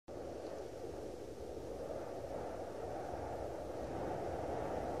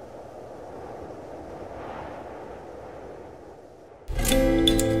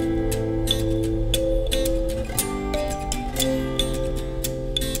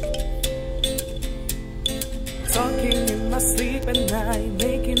at night,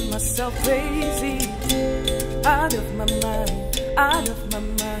 making myself crazy. Out of my mind, out of my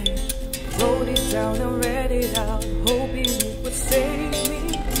mind. Wrote it down and read it out, hoping it would save me.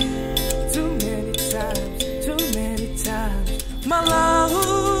 Too many times. My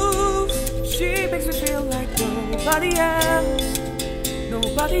love, she makes me feel like nobody else.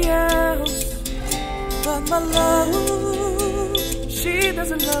 But my love, she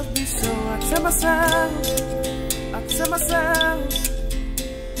doesn't love me, so I tell myself.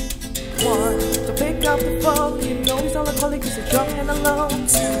 One, to pick up the phone, you know he's only calling cause you're drunk and alone.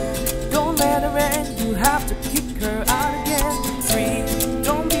 Two, don't let her in, you have to kick her out again. Three,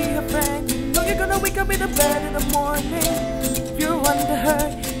 don't be her friend, you know you're gonna wake up in the bed in the morning. If you're under her,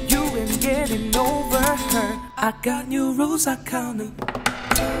 you ain't getting over her. I got new rules, I count them.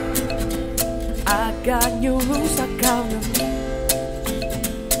 I got new rules, I count them.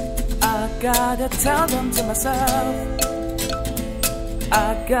 I gotta tell them to myself.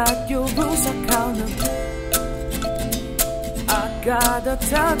 I got your rules, I count them. I gotta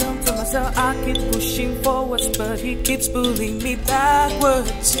tell them to myself. I keep pushing forwards, but he keeps pulling me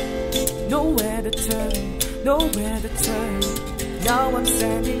backwards. Nowhere to turn. Now I'm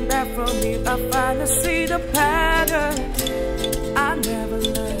standing back from it. I finally see the pattern. I never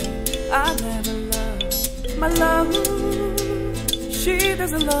learned. My love, she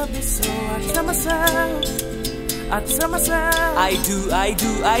doesn't love me, so I tell myself. I do.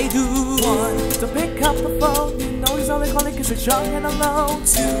 One, to pick up the phone, you know he's only calling cause he's drunk and alone.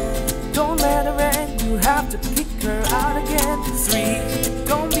 Two, don't let her in, you have to kick her out again. Three,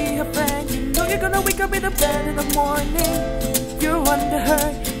 don't be her friend, you know you're gonna wake up in the bed in the morning. You're under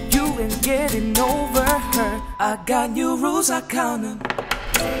her, you ain't getting over her. I got new rules, I count them.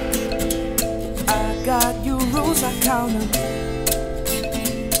 I got new rules, I count them.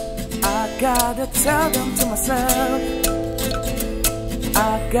 I gotta tell them to myself.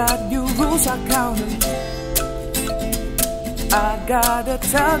 I got new rules, I count them. I gotta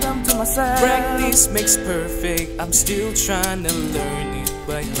tell them to myself. Practice makes perfect, I'm still trying to learn it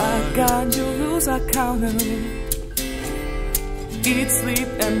by heart. I got new rules, I count them. Eat, sleep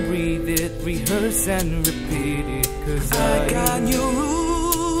and breathe it, rehearse and repeat it, cause I got new rules.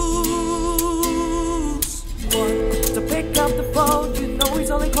 One, to pick up the phone, you know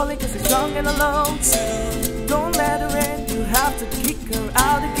he's only calling cause he's drunk and alone. Two, don't let her in, you have to kick her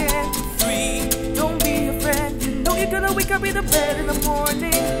out again. Three, don't be a friend, you know you're gonna wake up in the bed in the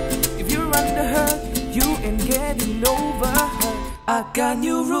morning. If you're under her, you ain't getting over her. I got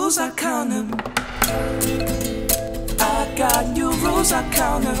new rules, I count them. I got new rules, I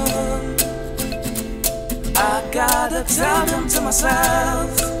count them. I gotta tell them to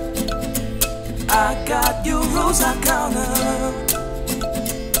myself. I got new rules, I count them.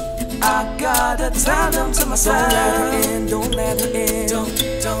 I gotta tell them to myself. Don't let her in, don't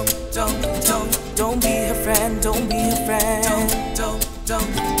be her friend, don't be her friend. Don't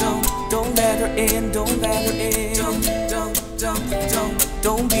let her in, don't let her in.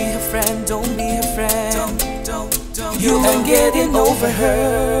 Don't be her friend, don't be her friend. You ain't getting over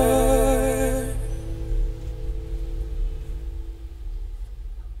her.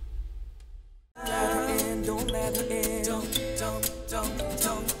 Don't let her in.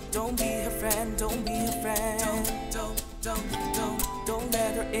 Don't be her friend, don't be her friend. Don't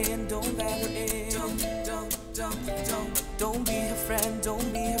let her in, don't let her in. Don't be her friend,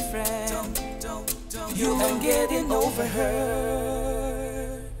 don't be her friend. You ain't getting over her.